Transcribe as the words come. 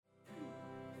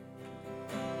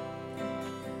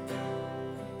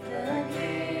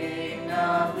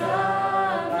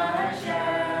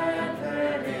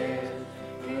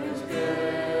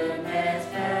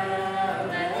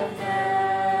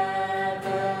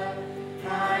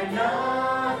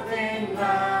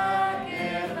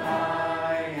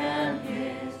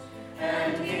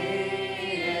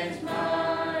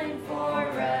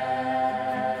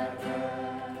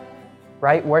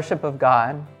Right worship of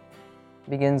God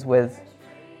begins with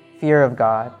fear of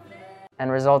God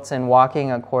and results in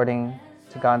walking according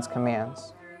to God's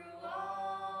commands.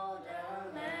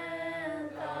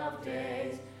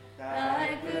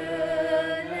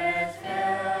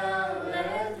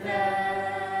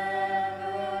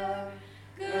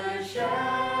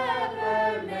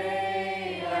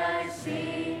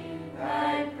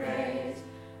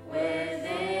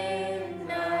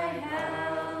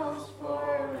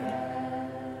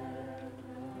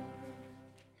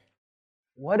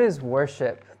 What is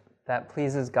worship that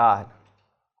pleases God?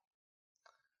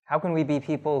 How can we be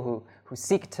people who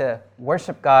seek to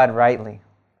worship God rightly?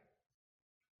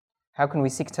 How can we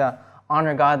seek to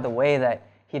honor God the way that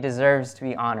He deserves to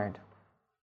be honored?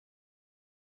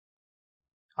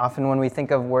 Often when we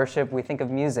think of worship, we think of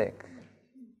music.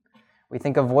 We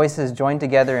think of voices joined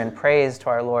together in praise to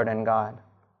our Lord and God.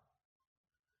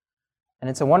 And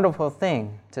it's a wonderful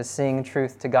thing to sing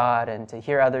truth to God and to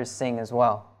hear others sing as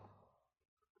well.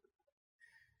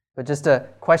 But just a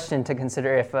question to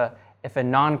consider, if a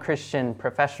non-Christian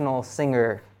professional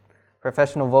singer,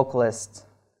 professional vocalist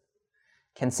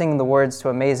can sing the words to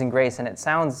Amazing Grace and it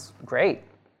sounds great,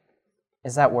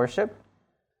 is that worship?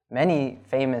 Many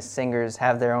famous singers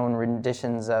have their own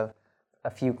renditions of a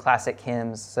few classic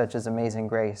hymns such as Amazing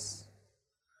Grace.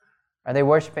 Are they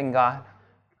worshiping God?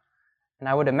 And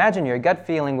I would imagine your gut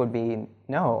feeling would be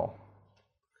no.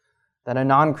 That a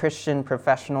non-Christian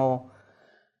professional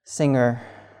singer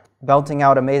belting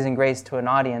out Amazing Grace to an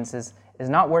audience is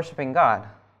not worshiping God.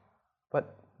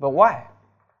 But why?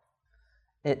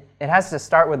 It has to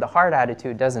start with the heart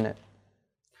attitude, doesn't it?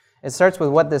 It starts with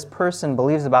what this person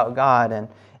believes about God and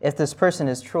if this person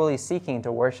is truly seeking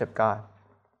to worship God.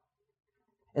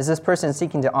 Is this person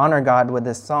seeking to honor God with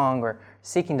this song or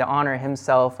seeking to honor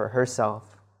himself or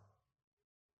herself?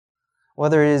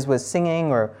 Whether it is with singing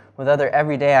or with other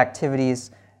everyday activities,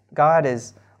 God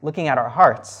is looking at our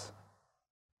hearts.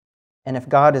 And if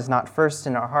God is not first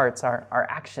in our hearts, our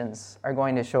actions are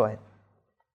going to show it.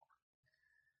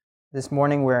 This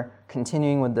morning we're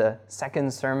continuing with the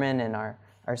second sermon in our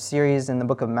series in the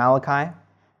book of Malachi.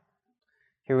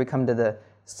 Here we come to the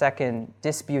second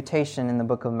disputation in the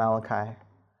book of Malachi.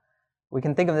 We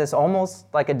can think of this almost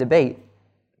like a debate,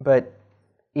 but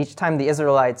each time the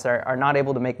Israelites are not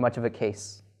able to make much of a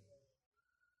case.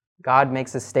 God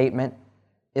makes a statement,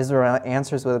 Israel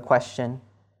answers with a question,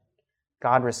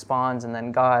 God responds, and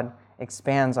then God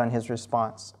expands on his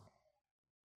response.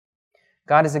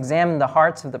 God has examined the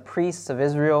hearts of the priests of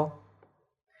Israel,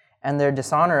 and their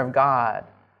dishonor of God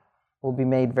will be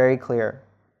made very clear.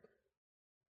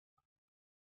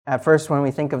 At first, when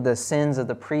we think of the sins of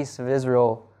the priests of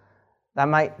Israel, that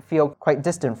might feel quite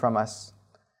distant from us.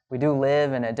 We do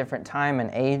live in a different time and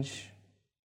age.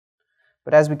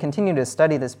 But as we continue to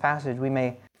study this passage, we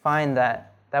may find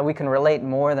that we can relate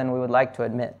more than we would like to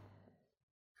admit.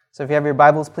 So if you have your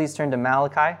Bibles, please turn to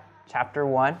Malachi chapter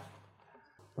 1,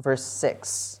 verse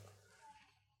 6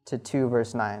 to 2,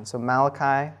 verse 9. So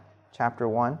Malachi chapter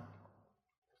 1.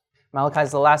 Malachi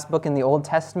is the last book in the Old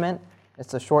Testament.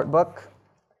 It's a short book.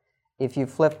 If you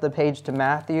flip the page to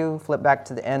Matthew, flip back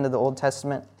to the end of the Old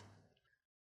Testament.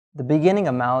 The beginning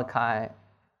of Malachi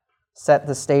set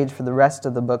the stage for the rest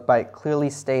of the book by clearly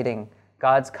stating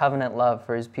God's covenant love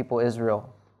for his people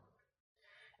Israel.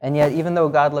 And yet, even though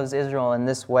God loves Israel in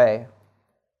this way,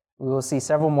 we will see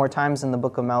several more times in the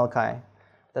book of Malachi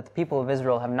that the people of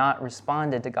Israel have not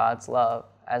responded to God's love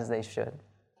as they should.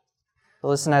 So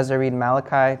listen as I read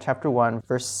Malachi chapter 1,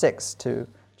 verse 6 to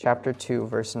chapter 2,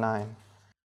 verse 9.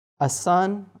 A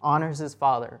son honors his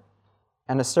father,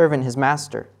 and a servant his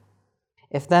master.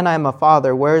 If then I am a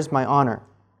father, where is my honor?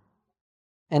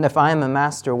 And if I am a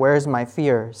master, where is my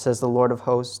fear, says the Lord of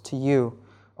hosts, to you,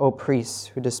 O priests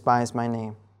who despise my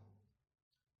name?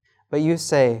 But you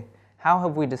say, how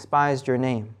have we despised your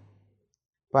name?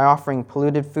 By offering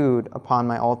polluted food upon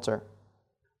my altar.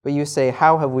 But you say,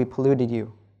 how have we polluted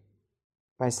you?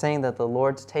 By saying that the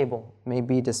Lord's table may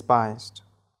be despised.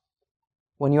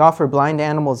 When you offer blind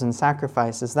animals in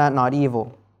sacrifice, is that not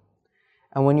evil?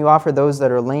 And when you offer those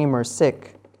that are lame or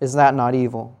sick, is that not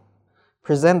evil?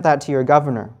 Present that to your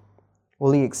governor.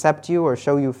 Will he accept you or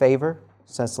show you favor?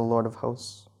 Says the Lord of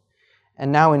hosts.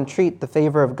 And now entreat the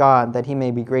favor of God that he may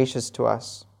be gracious to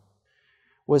us.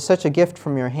 Was such a gift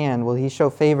from your hand, will he show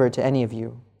favor to any of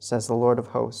you? Says the Lord of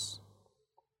hosts.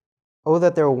 Oh,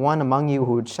 that there were one among you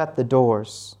who would shut the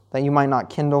doors, that you might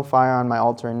not kindle fire on my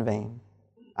altar in vain.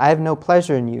 I have no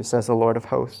pleasure in you, says the Lord of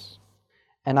hosts,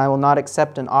 and I will not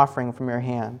accept an offering from your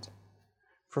hand.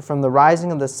 For from the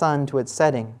rising of the sun to its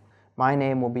setting, my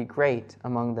name will be great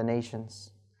among the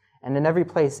nations, And in every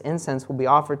place incense will be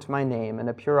offered to my name, and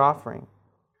a pure offering.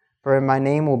 For my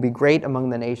name will be great among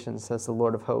the nations, says the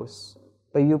Lord of hosts.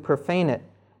 But you profane it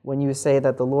when you say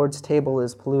that the Lord's table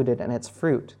is polluted, and its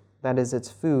fruit, that is, its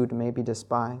food, may be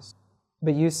despised.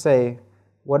 But you say,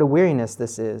 what a weariness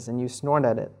this is, and you snort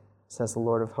at it, says the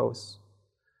Lord of hosts.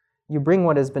 You bring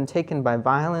what has been taken by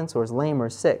violence, or is lame or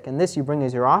sick, and this you bring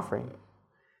as your offering.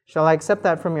 Shall I accept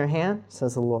that from your hand,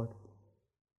 says the Lord?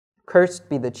 Cursed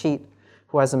be the cheat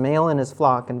who has a male in his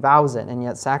flock and vows it, and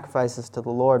yet sacrifices to the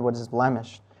Lord what is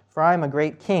blemished. For I am a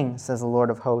great king, says the Lord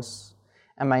of hosts,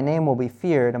 and my name will be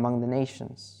feared among the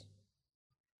nations.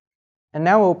 And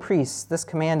now, O priests, this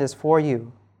command is for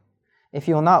you. If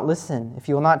you will not listen, if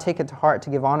you will not take it to heart to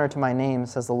give honor to my name,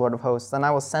 says the Lord of hosts, then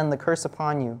I will send the curse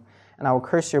upon you, and I will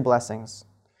curse your blessings.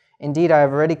 Indeed, I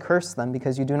have already cursed them,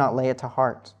 because you do not lay it to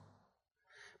heart.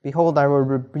 Behold, I will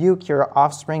rebuke your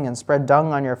offspring and spread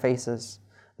dung on your faces,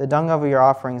 the dung of your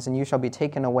offerings, and you shall be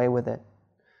taken away with it.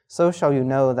 So shall you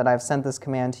know that I have sent this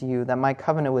command to you, that my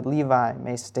covenant with Levi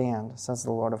may stand, says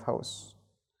the Lord of hosts.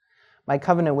 My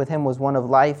covenant with him was one of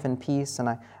life and peace,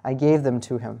 and I gave them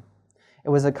to him. It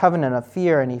was a covenant of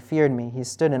fear, and he feared me. He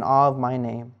stood in awe of my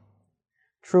name.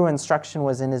 True instruction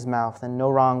was in his mouth, and no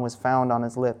wrong was found on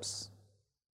his lips.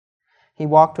 He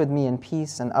walked with me in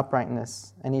peace and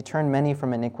uprightness, and he turned many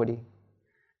from iniquity.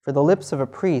 For the lips of a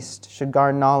priest should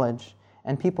guard knowledge,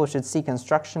 and people should seek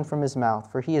instruction from his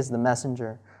mouth, for he is the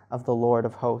messenger of the Lord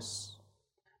of hosts.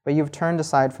 But you have turned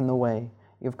aside from the way.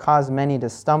 You have caused many to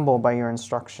stumble by your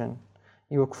instruction.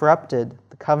 You have corrupted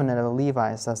the covenant of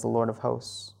Levi, says the Lord of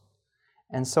hosts.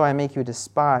 And so I make you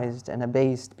despised and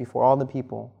abased before all the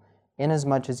people,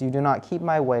 inasmuch as you do not keep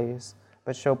my ways,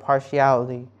 but show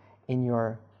partiality in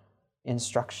your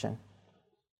instruction.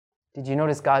 Did you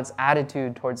notice God's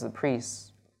attitude towards the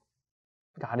priests?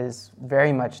 God is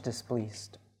very much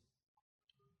displeased.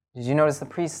 Did you notice the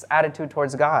priest's attitude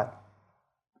towards God?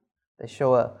 They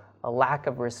show a lack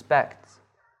of respect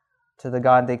to the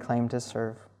God they claim to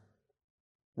serve.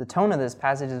 The tone of this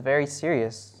passage is very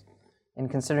serious in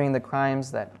considering the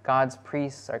crimes that God's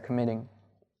priests are committing.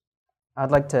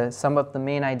 I'd like to sum up the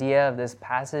main idea of this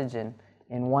passage in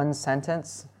one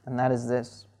sentence, and that is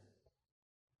this.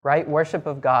 Right worship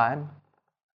of God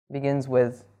begins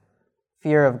with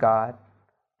fear of God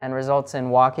and results in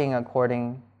walking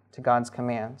according to God's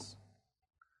commands.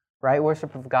 Right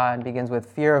worship of God begins with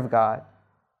fear of God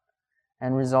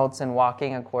and results in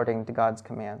walking according to God's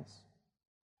commands.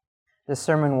 This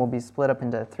sermon will be split up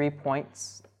into 3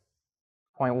 points.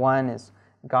 Point 1 is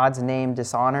God's name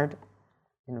dishonored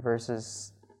in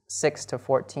verses 6 to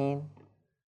 14.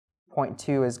 Point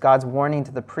 2 is God's warning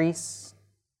to the priests,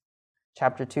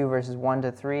 chapter 2, verses 1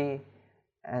 to 3,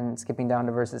 and skipping down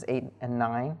to verses 8 and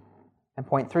 9. And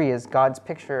point 3 is God's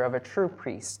picture of a true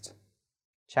priest,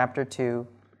 chapter 2,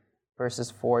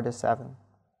 verses 4 to 7.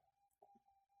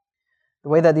 The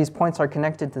way that these points are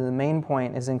connected to the main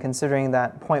point is in considering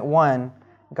that point 1,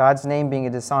 God's name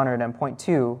being dishonored, and point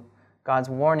 2, God's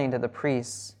warning to the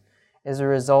priests, is a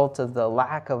result of the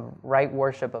lack of right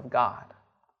worship of God.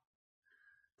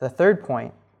 The third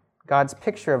point, God's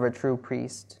picture of a true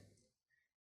priest,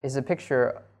 is a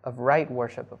picture of right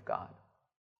worship of God.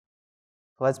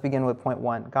 Let's begin with point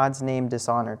 1, God's name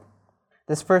dishonored.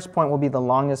 This first point will be the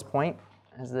longest point,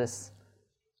 as this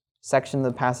section of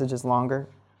the passage is longer.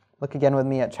 Look again with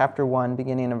me at chapter 1,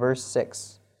 beginning in verse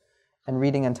 6, and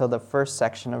reading until the first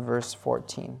section of verse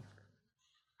 14.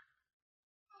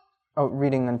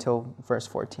 Reading until verse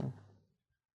 14.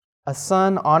 A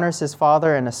son honors his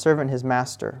father, and a servant his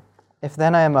master. If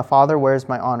then I am a father, where is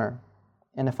my honor?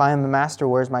 And if I am a master,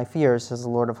 where is my fear, says the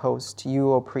Lord of hosts, to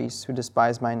you, O priests, who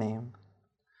despise my name.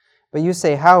 But you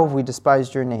say, how have we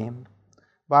despised your name?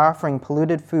 By offering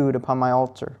polluted food upon my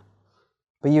altar.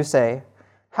 But you say,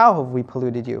 how have we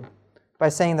polluted you? By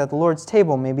saying that the Lord's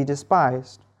table may be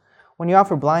despised. When you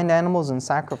offer blind animals in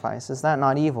sacrifice, is that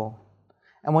not evil?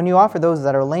 And when you offer those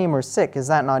that are lame or sick, is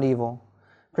that not evil?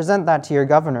 Present that to your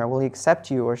governor. Will he accept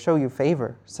you or show you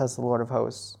favor, says the Lord of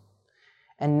hosts.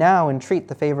 And now entreat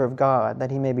the favor of God,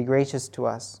 that he may be gracious to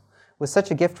us. With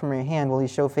such a gift from your hand will he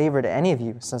show favor to any of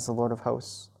you, says the Lord of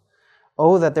hosts.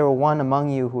 Oh, that there were one among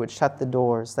you who would shut the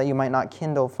doors, that you might not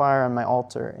kindle fire on my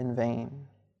altar in vain.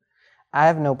 I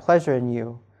have no pleasure in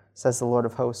you, says the Lord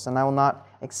of hosts, and I will not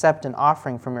accept an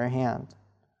offering from your hand.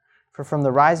 For from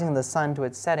the rising of the sun to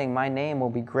its setting, my name will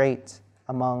be great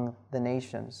among the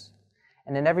nations.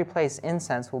 And in every place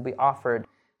incense will be offered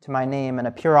to my name, and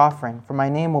a pure offering, for my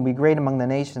name will be great among the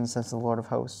nations, says the Lord of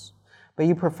hosts. But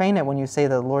you profane it when you say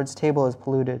that the Lord's table is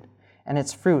polluted, and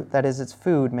its fruit, that is its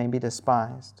food, may be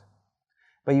despised.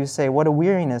 But you say, what a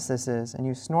weariness this is, and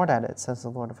you snort at it, says the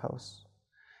Lord of hosts.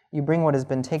 You bring what has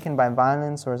been taken by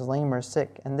violence or is lame or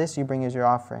sick, and this you bring as your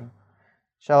offering.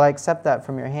 Shall I accept that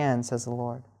from your hand, says the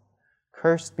Lord?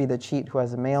 Cursed be the cheat who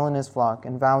has a male in his flock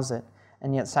and vows it,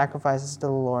 and yet sacrifices to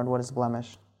the Lord what is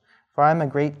blemished. For I am a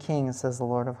great king, says the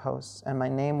Lord of hosts, and my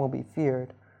name will be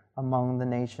feared among the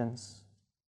nations.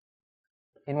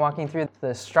 In walking through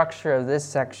the structure of this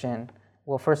section,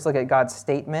 we'll first look at God's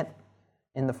statement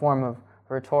in the form of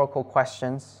rhetorical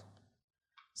questions.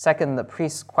 Second, the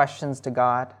priest's questions to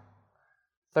God.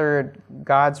 Third,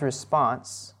 God's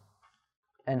response.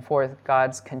 And fourth,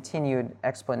 God's continued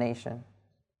explanation.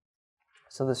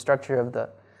 So the structure of the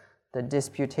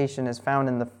disputation is found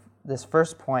in this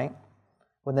first point,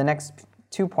 with the next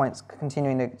 2 points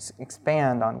continuing to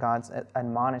expand on God's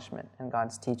admonishment and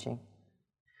God's teaching.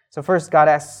 So first, God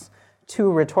asks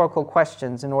 2 rhetorical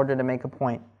questions in order to make a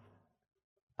point.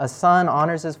 A son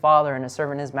honors his father and a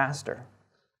servant his master.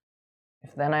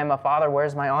 If then I am a father, where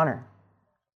is my honor?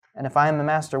 And if I am a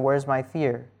master, where is my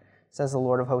fear? Says the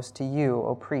Lord of hosts to you,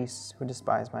 O priests who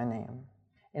despise my name.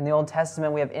 In the Old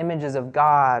Testament, we have images of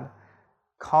God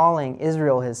calling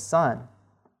Israel his son.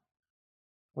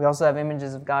 We also have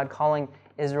images of God calling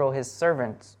Israel his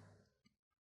servant.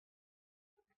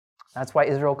 That's why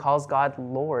Israel calls God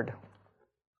Lord,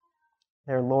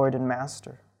 their Lord and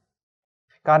Master.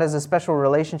 God has a special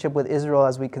relationship with Israel,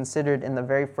 as we considered in the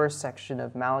very first section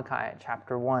of Malachi,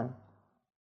 chapter 1.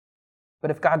 But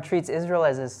if God treats Israel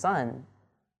as his son,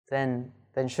 then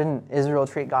shouldn't Israel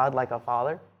treat God like a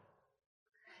father?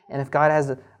 And if God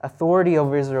has authority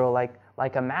over Israel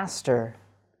like a master,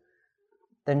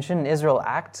 then shouldn't Israel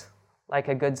act like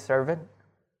a good servant?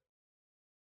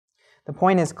 The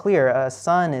point is clear. A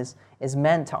son is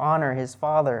meant to honor his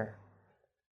father.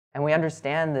 And we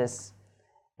understand this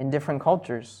in different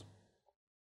cultures.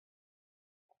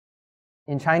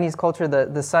 In Chinese culture,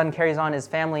 the son carries on his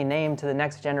family name to the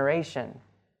next generation.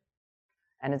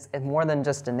 And it's more than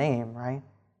just a name, right?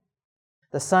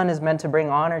 The son is meant to bring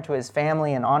honor to his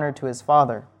family and honor to his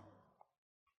father.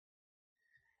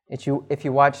 If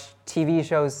you watch TV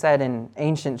shows set in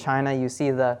ancient China, you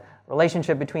see the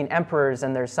relationship between emperors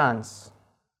and their sons.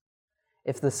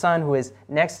 If the son who is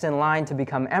next in line to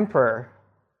become emperor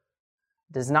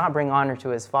does not bring honor to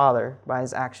his father by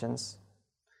his actions,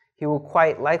 he will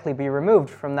quite likely be removed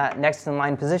from that next in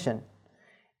line position.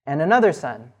 And another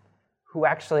son, who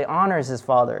actually honors his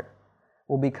father,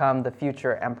 will become the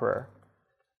future emperor.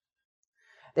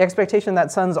 The expectation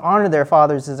that sons honor their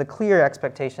fathers is a clear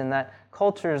expectation that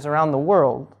cultures around the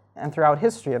world and throughout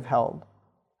history have held.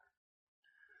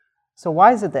 So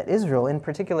why is it that Israel, in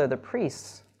particular the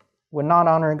priests, would not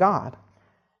honor God?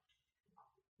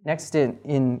 Next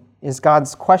is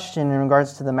God's question in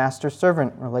regards to the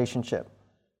master-servant relationship.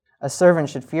 A servant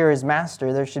should fear his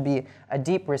master. There should be a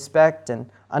deep respect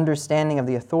and understanding of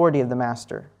the authority of the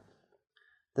master.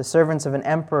 The servants of an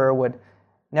emperor would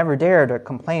never dare to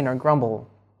complain or grumble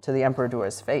to the emperor to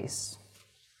his face.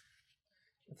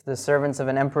 If the servants of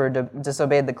an emperor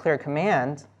disobeyed the clear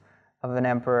command of an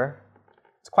emperor,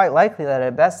 it's quite likely that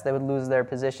at best they would lose their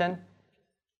position.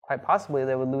 Quite possibly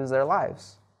they would lose their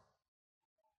lives.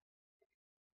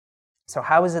 So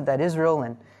how is it that Israel,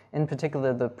 and in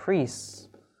particular the priests,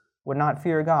 would not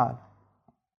fear God?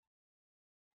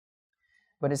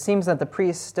 But it seems that the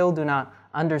priests still do not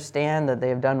understand that they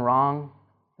have done wrong.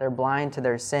 They're blind to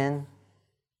their sin.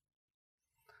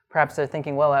 Perhaps they're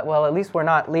thinking, well, at least we're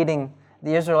not leading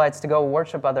the Israelites to go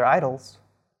worship other idols.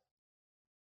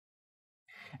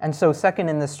 And so second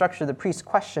in the structure, the priests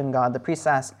question God. The priests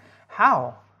ask,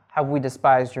 how have we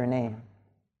despised your name?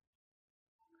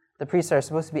 The priests are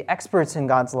supposed to be experts in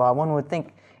God's law. One would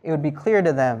think it would be clear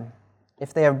to them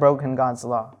if they have broken God's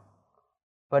law.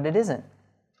 But it isn't.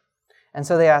 And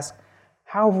so they ask,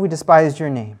 how have we despised your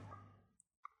name?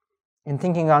 In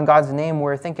thinking on God's name,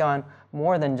 we're thinking on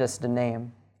more than just a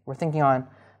name. We're thinking on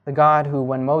the God who,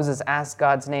 when Moses asked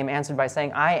God's name, answered by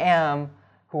saying, I am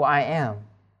who I am.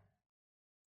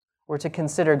 We're to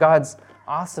consider God's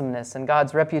awesomeness and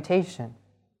God's reputation.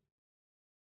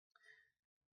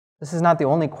 This is not the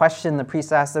only question the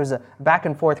priests ask. There's a back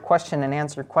and forth question and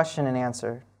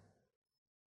answer.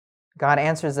 God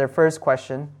answers their first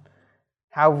question,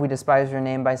 how have we despised your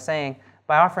name, by saying,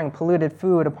 by offering polluted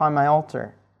food upon my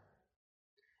altar.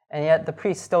 And yet the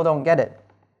priests still don't get it.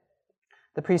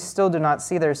 The priests still do not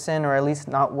see their sin, or at least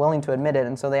not willing to admit it,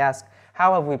 and so they ask,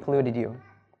 how have we polluted you?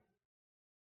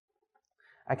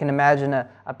 I can imagine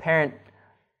a parent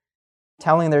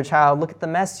telling their child, look at the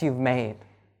mess you've made.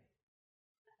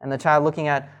 And the child looking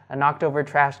at a knocked over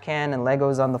trash can and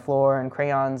Legos on the floor and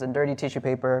crayons and dirty tissue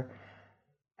paper,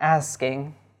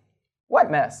 asking, What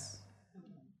mess?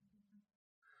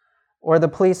 Or the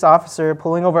police officer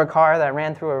pulling over a car that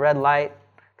ran through a red light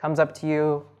comes up to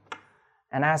you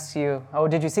and asks you, oh,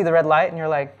 did you see the red light? And you're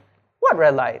like, what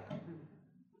red light?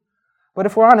 But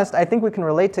if we're honest, I think we can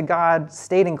relate to God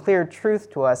stating clear truth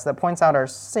to us that points out our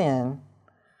sin,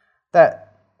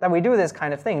 that we do this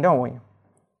kind of thing, don't we?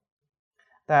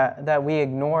 That we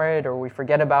ignore it, or we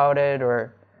forget about it,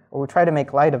 or we try to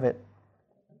make light of it.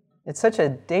 It's such a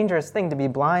dangerous thing to be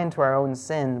blind to our own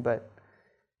sin, but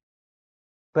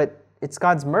it's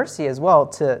God's mercy as well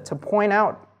to point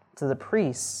out to the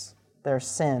priests their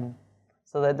sin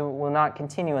so that they will not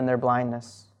continue in their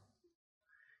blindness.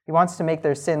 He wants to make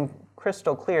their sin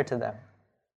crystal clear to them.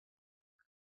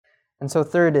 And so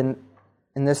third, in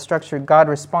this structure, God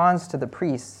responds to the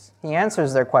priests. He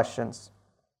answers their questions.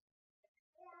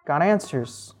 God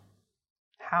answers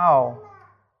how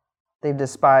they've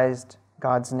despised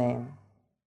God's name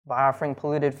by offering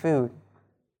polluted food,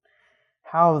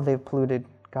 how they've polluted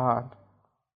God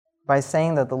by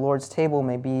saying that the Lord's table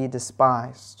may be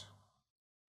despised,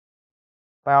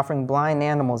 by offering blind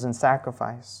animals in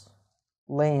sacrifice,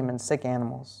 lame and sick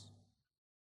animals.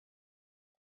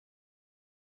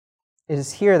 It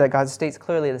is here that God states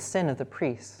clearly the sin of the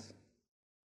priests.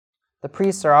 The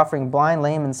priests are offering blind,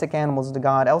 lame, and sick animals to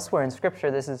God. Elsewhere in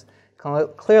Scripture, this is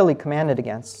clearly commanded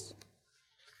against.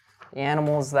 The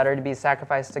animals that are to be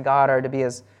sacrificed to God are to be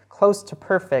as close to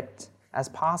perfect as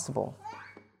possible.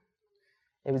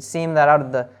 It would seem that out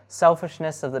of the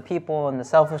selfishness of the people and the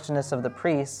selfishness of the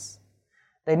priests,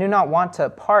 they do not want to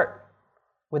part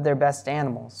with their best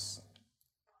animals.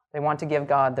 They want to give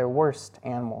God their worst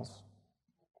animals.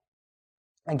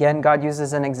 Again, God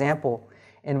uses an example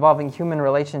involving human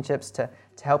relationships to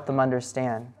help them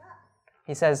understand.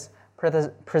 He says,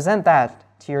 present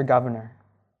that to your governor.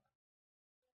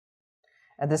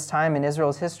 At this time in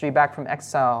Israel's history, back from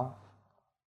exile,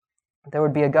 there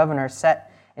would be a governor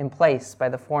set in place by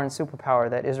the foreign superpower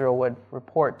that Israel would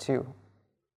report to.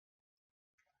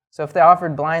 So if they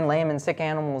offered blind, lame, and sick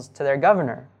animals to their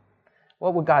governor,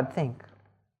 what would God think?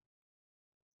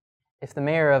 If the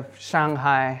mayor of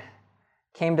Shanghai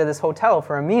came to this hotel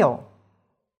for a meal,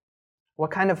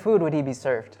 what kind of food would he be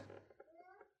served?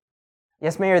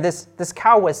 Yes, Mayor, this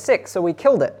cow was sick, so we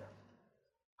killed it.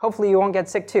 Hopefully you won't get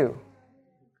sick too.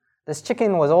 This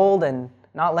chicken was old and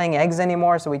not laying eggs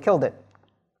anymore, so we killed it.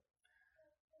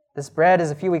 This bread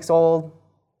is a few weeks old,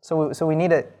 so we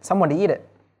need someone to eat it.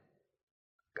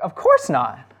 Of course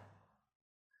not.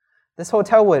 This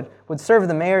hotel would serve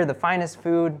the mayor the finest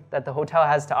food that the hotel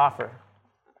has to offer.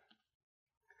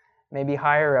 Maybe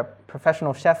hire a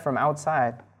professional chef from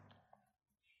outside.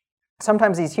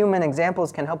 Sometimes these human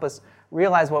examples can help us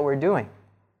realize what we're doing.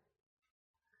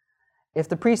 If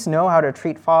the priests know how to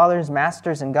treat fathers,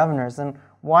 masters, and governors, then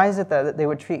why is it that they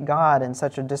would treat God in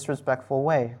such a disrespectful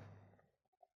way?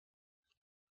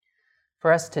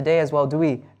 For us today as well, do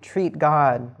we treat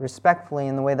God respectfully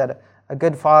in the way that a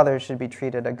good father should be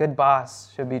treated, a good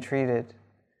boss should be treated,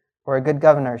 or a good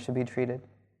governor should be treated?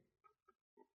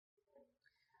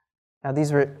 Now,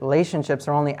 these relationships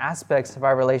are only aspects of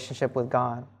our relationship with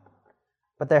God,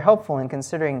 but they're helpful in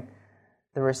considering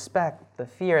the respect, the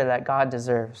fear that God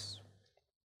deserves.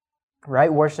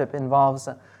 Right worship involves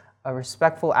a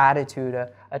respectful attitude,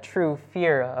 a true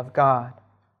fear of God.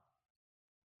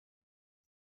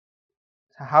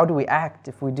 So how do we act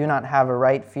if we do not have a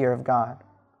right fear of God?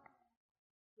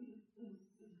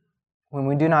 When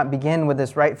we do not begin with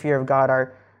this right fear of God,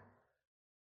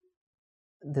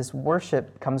 this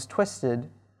worship becomes twisted,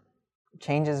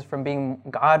 changes from being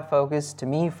God-focused to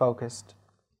me-focused.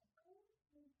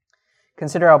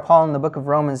 Consider how Paul in the book of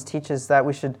Romans teaches that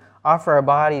we should offer our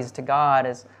bodies to God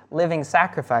as living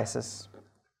sacrifices.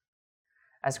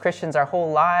 As Christians, our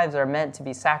whole lives are meant to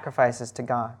be sacrifices to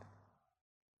God.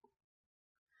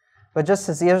 But just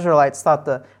as the Israelites thought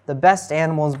the best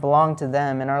animals belonged to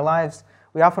them, in our lives,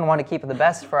 we often want to keep the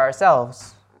best for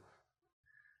ourselves.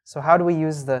 So how do we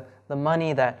use the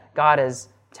money that God has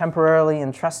temporarily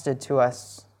entrusted to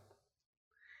us?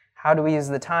 How do we use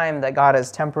the time that God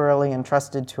has temporarily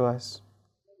entrusted to us?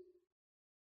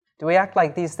 Do we act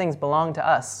like these things belong to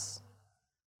us,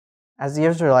 as the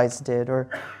Israelites did? Or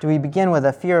do we begin with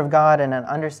a fear of God and an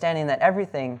understanding that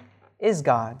everything is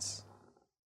God's?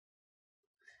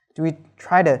 Do we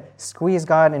try to squeeze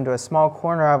God into a small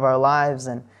corner of our lives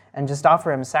and just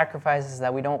offer Him sacrifices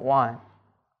that we don't want?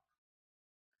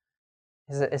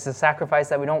 Is a sacrifice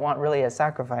that we don't want really a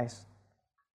sacrifice?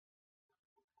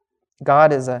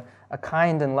 God is a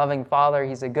kind and loving Father.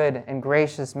 He's a good and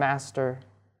gracious Master.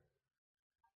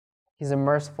 He's a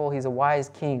merciful, He's a wise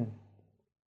King.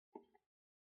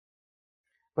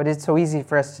 But it's so easy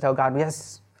for us to tell God,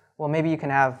 yes, well, maybe you can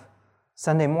have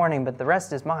Sunday morning, but the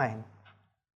rest is mine.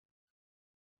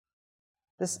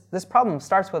 This problem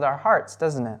starts with our hearts,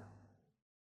 doesn't it?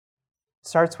 It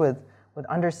starts with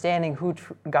understanding who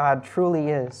God truly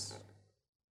is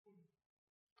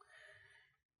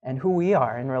and who we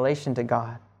are in relation to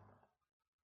God.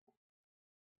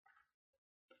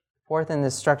 Fourth, in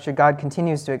this structure, God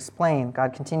continues to explain.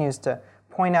 God continues to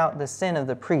point out the sin of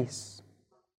the priests.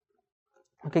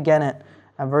 Look again at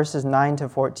verses 9 to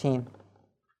 14.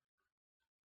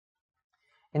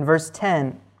 In verse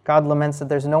 10, God laments that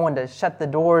there's no one to shut the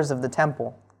doors of the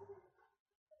temple.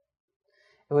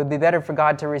 It would be better for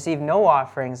God to receive no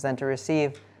offerings than to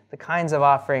receive the kinds of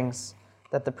offerings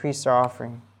that the priests are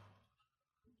offering.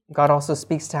 God also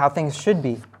speaks to how things should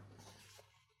be.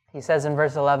 He says in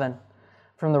verse 11,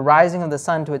 "From the rising of the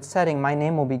sun to its setting, my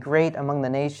name will be great among the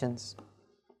nations.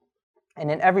 And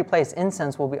in every place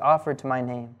incense will be offered to my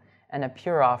name, and a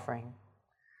pure offering.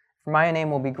 For my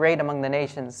name will be great among the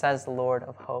nations, says the Lord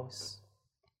of hosts."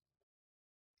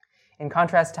 In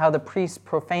contrast to how the priests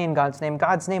profane God's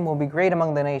name will be great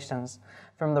among the nations.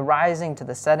 From the rising to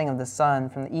the setting of the sun,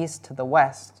 from the east to the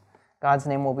west, God's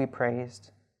name will be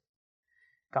praised.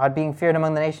 God being feared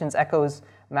among the nations echoes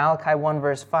Malachi 1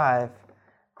 verse 5.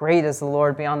 Great is the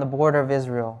Lord beyond the border of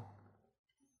Israel.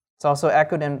 It's also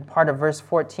echoed in part of verse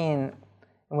 14,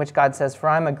 in which God says, "For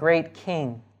I am a great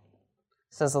king,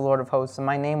 says the Lord of hosts, and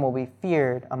my name will be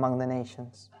feared among the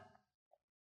nations."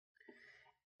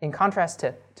 In contrast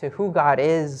to who God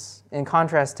is, in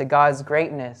contrast to God's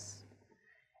greatness,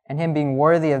 and Him being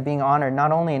worthy of being honored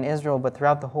not only in Israel but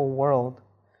throughout the whole world,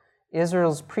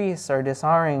 Israel's priests are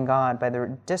dishonoring God by their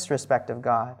disrespect of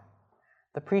God.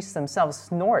 The priests themselves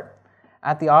snort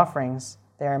at the offerings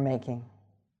they are making.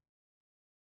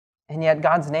 And yet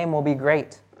God's name will be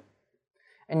great.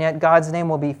 And yet God's name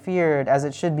will be feared as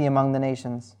it should be among the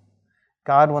nations.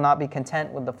 God will not be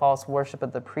content with the false worship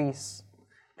of the priests.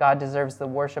 God deserves the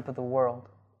worship of the world.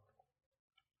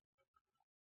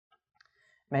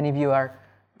 Many of you are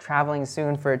traveling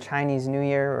soon for a Chinese New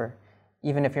Year, or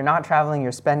even if you're not traveling,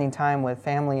 you're spending time with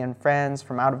family and friends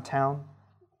from out of town.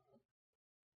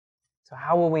 So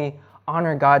how will we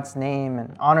honor God's name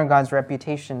and honor God's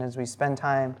reputation as we spend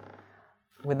time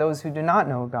with those who do not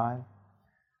know God?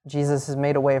 Jesus has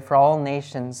made a way for all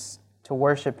nations to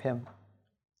worship Him.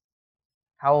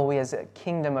 How will we as a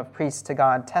kingdom of priests to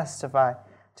God testify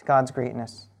to God's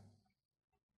greatness?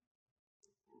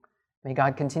 May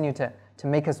God continue to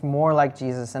make us more like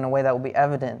Jesus in a way that will be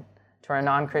evident to our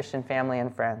non-Christian family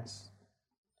and friends.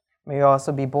 May we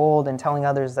also be bold in telling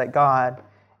others that God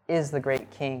is the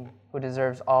great King who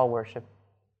deserves all worship.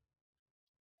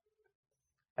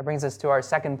 That brings us to our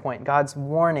second point, God's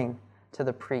warning to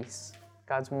the priests.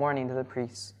 God's warning to the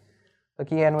priests.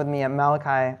 Look again with me at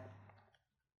Malachi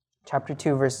chapter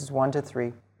 2, verses 1 to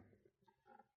 3.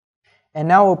 "And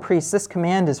now, O priests, this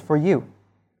command is for you.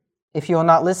 If you will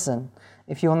not listen,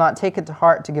 if you will not take it to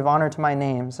heart to give honor to my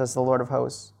name, says the Lord of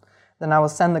hosts, then I will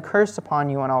send the curse upon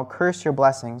you, and I will curse your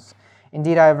blessings.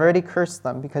 Indeed, I have already cursed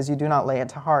them, because you do not lay it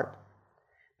to heart.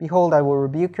 Behold, I will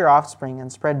rebuke your offspring,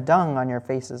 and spread dung on your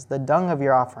faces, the dung of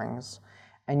your offerings,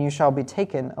 and you shall be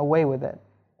taken away with it."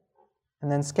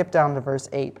 And then skip down to verse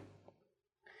 8.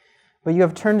 "But you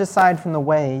have turned aside from the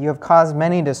way, you have caused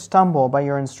many to stumble by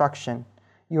your instruction.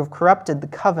 You have corrupted the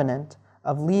covenant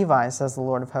of Levi, says the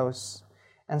Lord of hosts.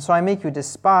 And so I make you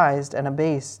despised and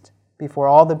abased before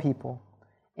all the people,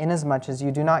 inasmuch as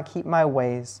you do not keep my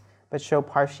ways, but show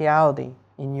partiality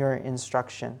in your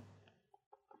instruction."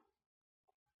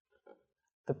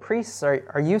 The priests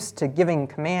are used to giving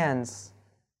commands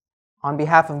on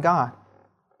behalf of God.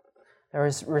 They're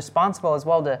responsible as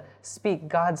well to speak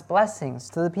God's blessings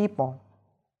to the people.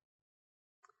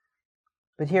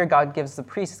 But here God gives the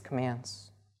priests commands.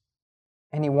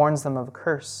 And He warns them of a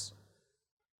curse.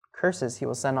 Curses He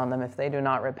will send on them if they do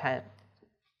not repent.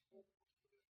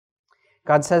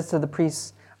 God says to the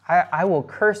priests, I will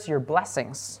curse your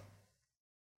blessings.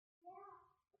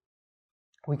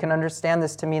 We can understand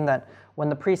this to mean that when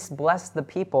the priests blessed the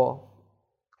people,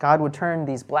 God would turn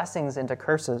these blessings into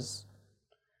curses.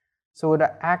 So it would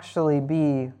actually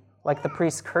be like the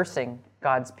priests cursing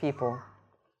God's people.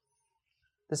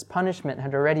 This punishment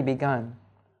had already begun.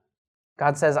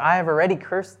 God says, I have already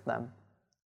cursed them.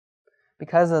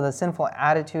 Because of the sinful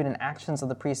attitude and actions of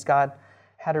the priests, God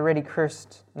had already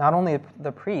cursed not only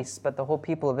the priests, but the whole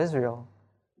people of Israel.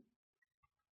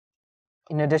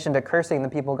 In addition to cursing the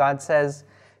people, God says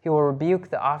He will rebuke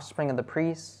the offspring of the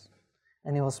priests,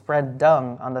 and He will spread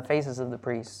dung on the faces of the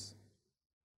priests.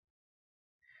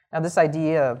 Now, this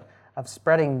idea of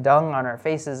spreading dung on our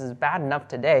faces is bad enough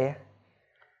today.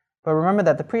 But remember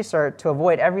that the priests are to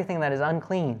avoid everything that is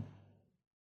unclean.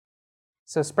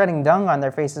 So spreading dung on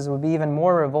their faces would be even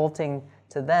more revolting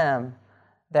to them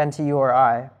than to you or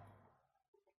I.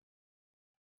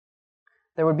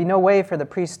 There would be no way for the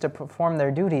priests to perform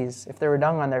their duties if there were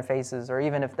dung on their faces, or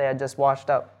even if they had just washed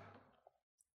up.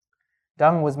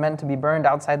 Dung was meant to be burned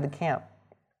outside the camp.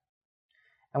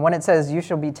 And when it says, you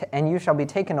shall be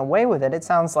taken away with it, it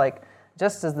sounds like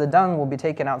just as the dung will be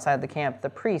taken outside the camp, the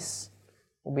priests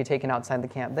will be taken outside the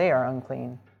camp. They are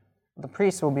unclean. The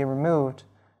priests will be removed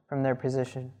from their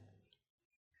position.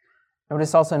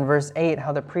 Notice also in verse 8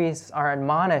 how the priests are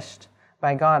admonished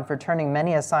by God for turning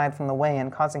many aside from the way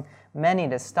and causing many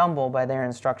to stumble by their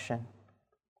instruction.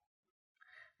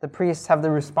 The priests have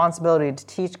the responsibility to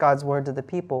teach God's word to the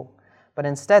people, but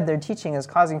instead their teaching is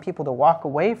causing people to walk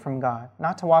away from God,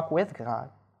 not to walk with God.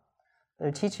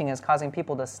 Their teaching is causing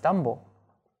people to stumble.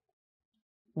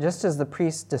 Just as the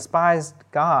priests despised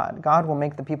God, God will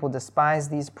make the people despise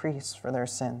these priests for their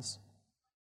sins.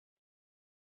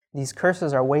 These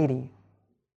curses are weighty.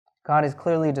 God is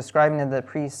clearly describing to the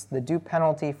priests the due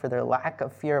penalty for their lack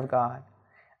of fear of God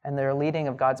and their leading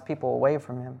of God's people away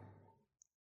from Him.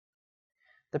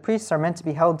 The priests are meant to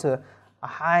be held to a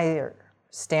higher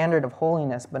standard of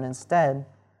holiness, but instead,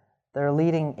 they're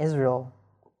leading Israel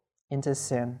into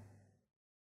sin.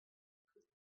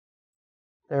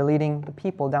 They're leading the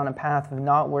people down a path of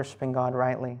not worshiping God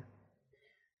rightly.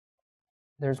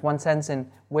 There's one sense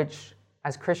in which,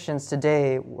 as Christians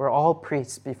today, we're all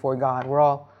priests before God. We're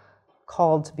all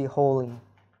called to be holy.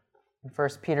 In 1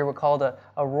 Peter, we're called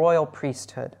a royal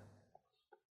priesthood.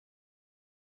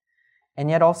 And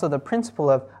yet also the principle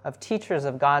of teachers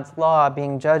of God's law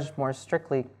being judged more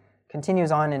strictly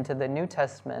continues on into the New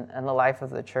Testament and the life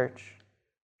of the church.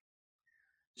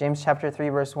 James chapter 3,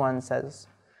 verse 1 says,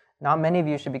 "Not many of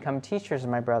you should become teachers,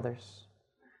 my brothers,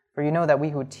 for you know that we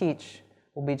who teach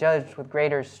will be judged with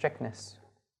greater strictness."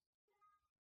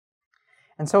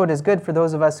 And so it is good for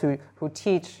those of us who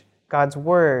teach God's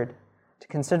word to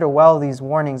consider well these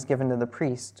warnings given to the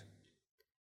priest.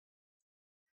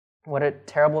 What a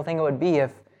terrible thing it would be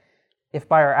if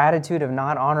by our attitude of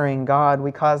not honoring God,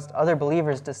 we caused other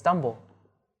believers to stumble.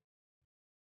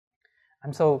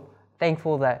 I'm so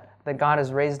thankful that God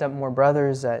has raised up more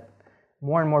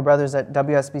and more brothers at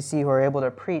WSBC who are able to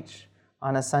preach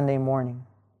on a Sunday morning.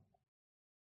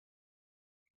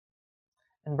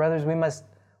 And brothers, we must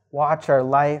watch our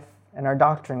life and our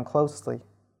doctrine closely.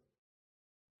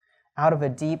 Out of a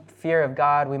deep fear of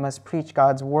God, we must preach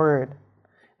God's word,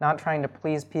 not trying to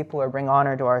please people or bring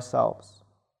honor to ourselves.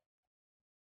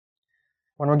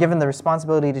 When we're given the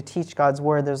responsibility to teach God's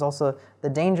word, there's also the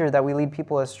danger that we lead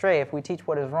people astray if we teach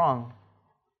what is wrong.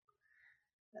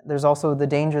 There's also the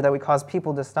danger that we cause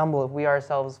people to stumble if we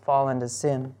ourselves fall into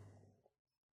sin.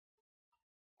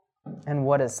 And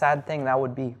what a sad thing that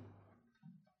would be.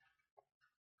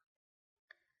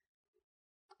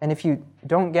 And if you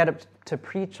don't get up to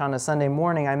preach on a Sunday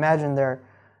morning, I imagine there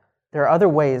are other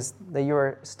ways that you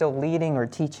are still leading or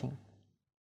teaching.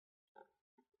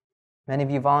 Many of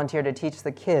you volunteer to teach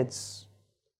the kids.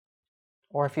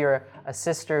 Or if you're a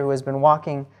sister who has been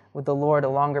walking with the Lord a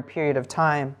longer period of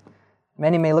time,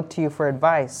 many may look to you for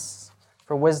advice,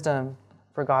 for wisdom,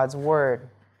 for God's word,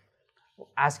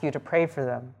 ask you to pray for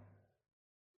them.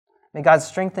 May God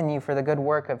strengthen you for the good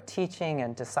work of teaching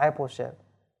and discipleship.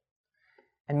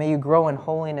 And may you grow in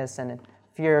holiness and in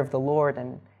fear of the Lord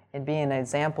and in being an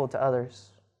example to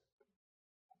others.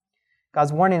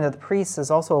 God's warning to the priests is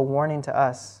also a warning to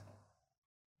us.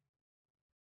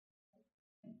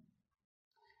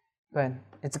 But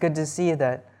it's good to see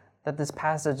that this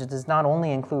passage does not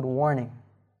only include warning.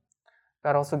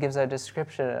 God also gives a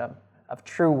description of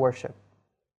true worship.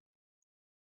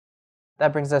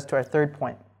 That brings us to our third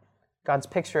point, God's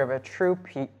picture of a true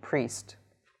priest.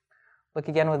 Look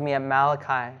again with me at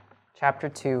Malachi chapter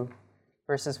 2,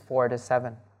 verses 4 to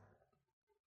 7.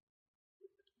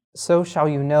 "So shall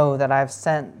you know that I have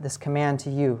sent this command to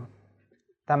you,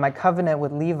 that my covenant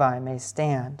with Levi may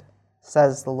stand,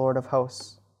 says the Lord of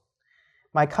hosts.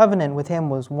 My covenant with him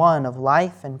was one of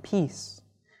life and peace,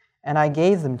 and I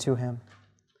gave them to him.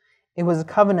 It was a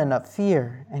covenant of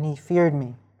fear, and he feared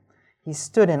me. He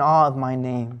stood in awe of my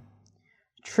name.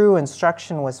 True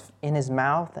instruction was in his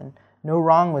mouth, and no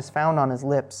wrong was found on his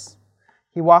lips.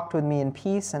 He walked with me in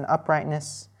peace and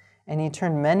uprightness, and he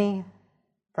turned many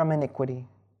from iniquity.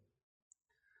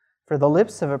 For the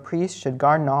lips of a priest should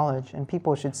guard knowledge, and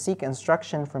people should seek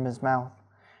instruction from his mouth,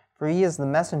 for he is the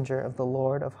messenger of the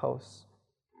Lord of hosts."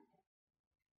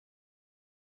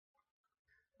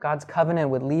 God's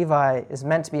covenant with Levi is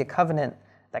meant to be a covenant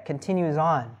that continues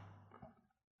on.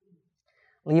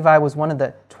 Levi was one of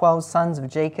the 12 sons of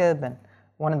Jacob and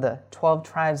one of the 12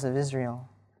 tribes of Israel.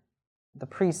 The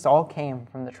priests all came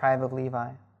from the tribe of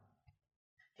Levi.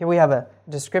 Here we have a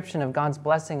description of God's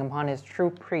blessing upon his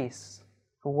true priests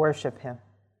who worship him.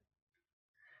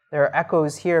 There are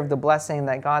echoes here of the blessing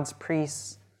that God's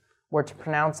priests were to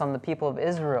pronounce on the people of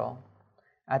Israel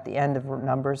at the end of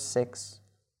Numbers 6.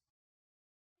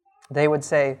 They would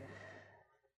say,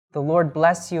 "The Lord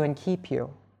bless you and keep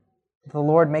you. The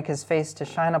Lord make his face to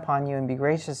shine upon you and be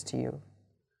gracious to you.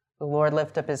 The Lord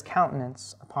lift up his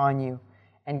countenance upon you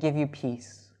and give you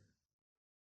peace."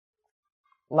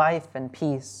 Life and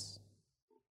peace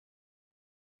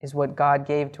is what God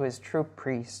gave to his true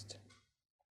priest.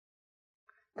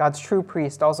 God's true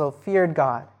priest also feared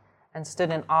God and stood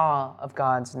in awe of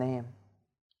God's name.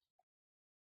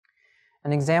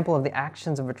 An example of the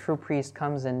actions of a true priest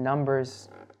comes in Numbers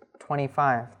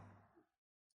 25.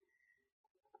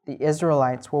 The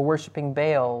Israelites were worshiping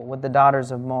Baal with the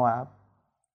daughters of Moab.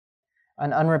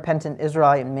 An unrepentant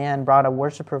Israelite man brought a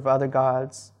worshiper of other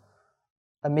gods,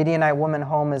 a Midianite woman,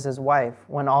 home as his wife,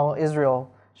 when all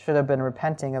Israel should have been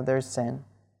repenting of their sin.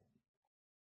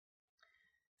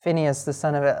 Phinehas, the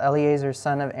son of Eleazar,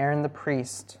 son of Aaron the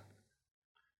priest,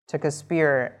 took a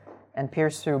spear and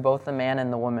pierced through both the man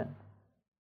and the woman.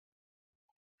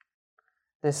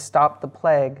 This stopped the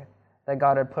plague that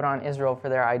God had put on Israel for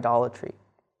their idolatry.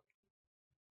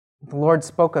 The Lord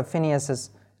spoke of Phinehas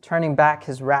as turning back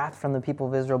his wrath from the people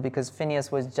of Israel because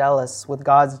Phinehas was jealous with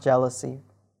God's jealousy.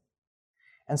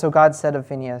 And so God said of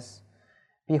Phinehas,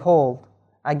 "Behold,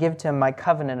 I give to him my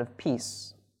covenant of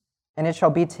peace, and it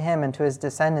shall be to him and to his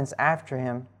descendants after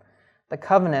him the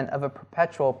covenant of a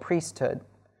perpetual priesthood,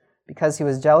 because he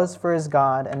was jealous for his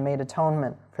God and made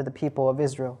atonement for the people of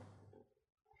Israel."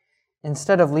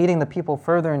 Instead of leading the people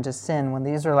further into sin when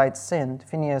the Israelites sinned,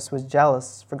 Phinehas was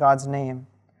jealous for God's name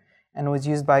and was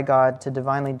used by God to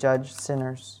divinely judge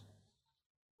sinners.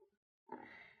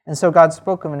 And so God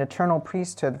spoke of an eternal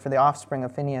priesthood for the offspring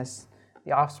of Phinehas,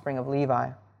 the offspring of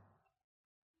Levi.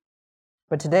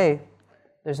 But today,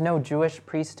 there's no Jewish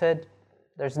priesthood.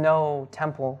 There's no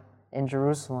temple in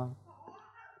Jerusalem.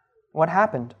 What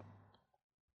happened?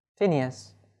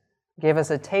 Phinehas gave us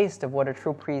a taste of what a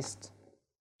true priest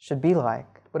should be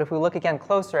like. But if we look again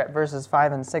closer at verses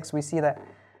 5 and 6, we see that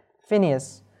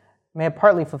Phinehas may have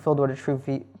partly fulfilled what a true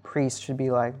priest should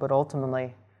be like, but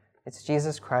ultimately, it's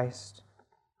Jesus Christ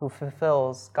who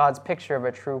fulfills God's picture of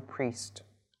a true priest.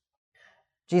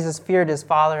 Jesus feared his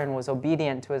Father and was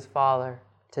obedient to his Father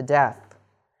to death.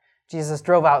 Jesus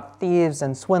drove out thieves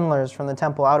and swindlers from the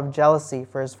temple out of jealousy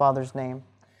for his Father's name.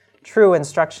 True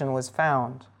instruction was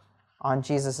found on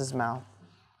Jesus' mouth,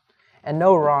 and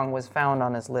no wrong was found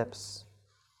on his lips.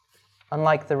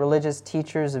 Unlike the religious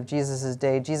teachers of Jesus'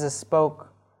 day, Jesus spoke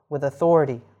with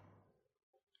authority.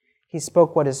 He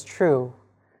spoke what is true,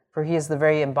 for he is the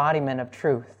very embodiment of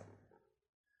truth.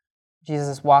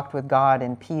 Jesus walked with God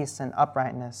in peace and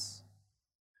uprightness.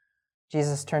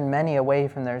 Jesus turned many away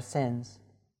from their sins.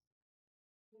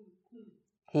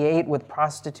 He ate with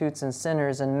prostitutes and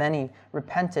sinners, and many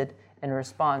repented in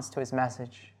response to his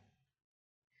message.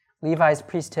 Levi's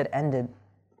priesthood ended.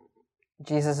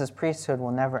 Jesus' priesthood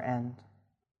will never end.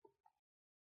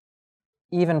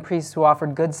 Even priests who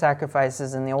offered good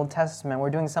sacrifices in the Old Testament were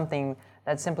doing something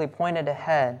that simply pointed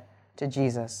ahead to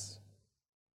Jesus.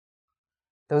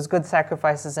 Those good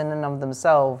sacrifices in and of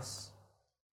themselves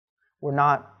were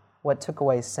not what took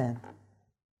away sin.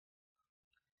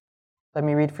 Let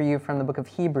me read for you from the book of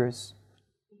Hebrews,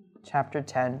 chapter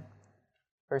 10,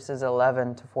 verses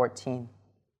 11 to 14.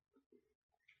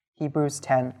 Hebrews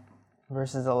 10,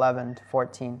 verses 11 to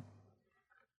 14.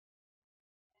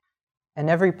 "And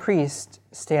every priest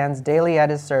stands daily at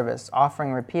his service,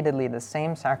 offering repeatedly the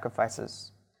same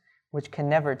sacrifices, which can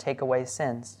never take away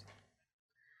sins.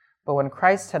 But when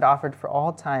Christ had offered for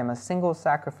all time a single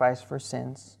sacrifice for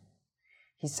sins,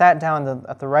 he sat down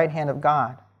at the right hand of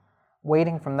God,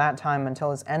 waiting from that time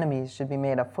until his enemies should be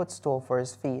made a footstool for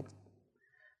his feet.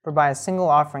 For by a single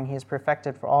offering he has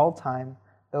perfected for all time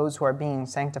those who are being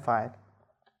sanctified.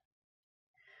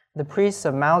 The priests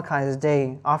of Malachi's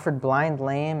day offered blind,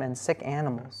 lame, and sick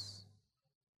animals.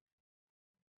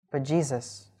 But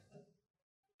Jesus,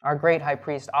 our great high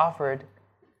priest, offered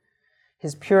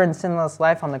his pure and sinless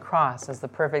life on the cross as the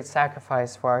perfect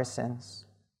sacrifice for our sins.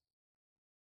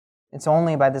 It's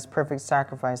only by this perfect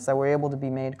sacrifice that we're able to be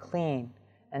made clean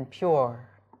and pure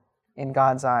in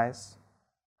God's eyes.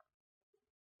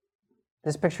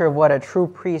 This picture of what a true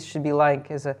priest should be like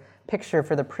is a picture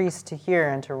for the priest to hear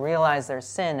and to realize their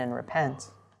sin and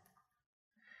repent.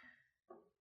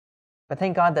 But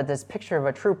thank God that this picture of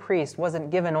a true priest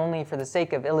wasn't given only for the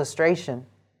sake of illustration.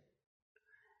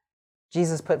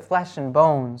 Jesus put flesh and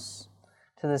bones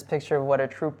to this picture of what a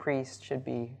true priest should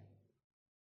be.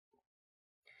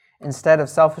 Instead of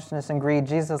selfishness and greed,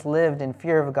 Jesus lived in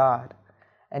fear of God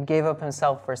and gave up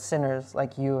himself for sinners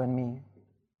like you and me.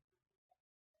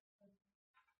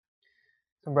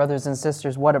 So, brothers and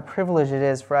sisters, what a privilege it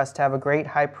is for us to have a great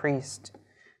high priest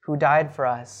who died for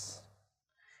us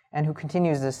and who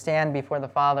continues to stand before the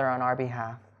Father on our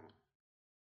behalf.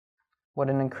 What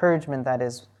an encouragement that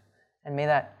is, and may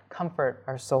that comfort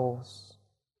our souls.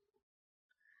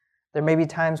 There may be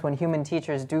times when human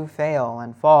teachers do fail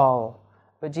and fall,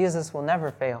 but Jesus will never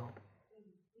fail.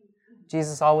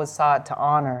 Jesus always sought to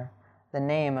honor the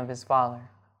name of his Father.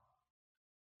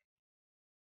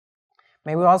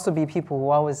 May we also be people who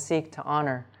always seek to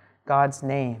honor God's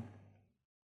name.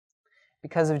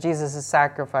 Because of Jesus'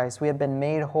 sacrifice, we have been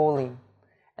made holy,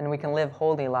 and we can live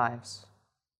holy lives.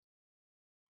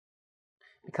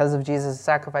 Because of Jesus'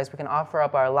 sacrifice, we can offer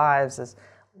up our lives as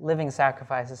living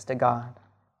sacrifices to God.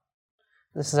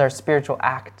 This is our spiritual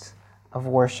act of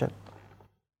worship.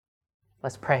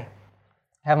 Let's pray.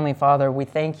 Heavenly Father, we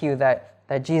thank you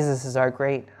that Jesus is our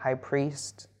great high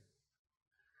priest.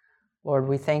 Lord,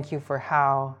 we thank you for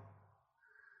how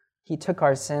he took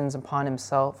our sins upon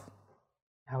himself,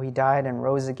 how he died and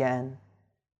rose again,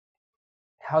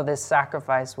 how this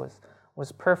sacrifice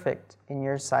was perfect in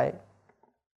your sight.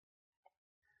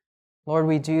 Lord,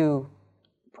 we do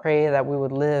pray that we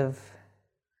would live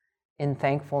in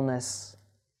thankfulness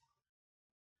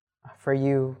for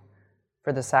you,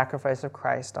 for the sacrifice of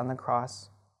Christ on the cross.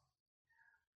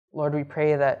 Lord, we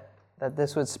pray that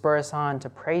this would spur us on to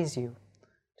praise you,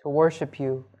 to worship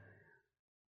you,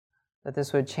 that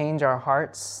this would change our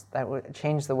hearts, that would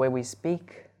change the way we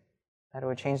speak, that it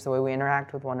would change the way we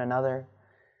interact with one another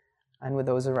and with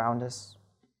those around us.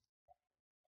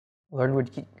 Lord,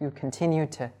 would you continue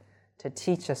to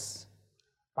teach us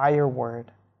by your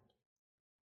word.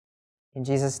 In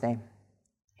Jesus' name,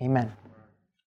 amen.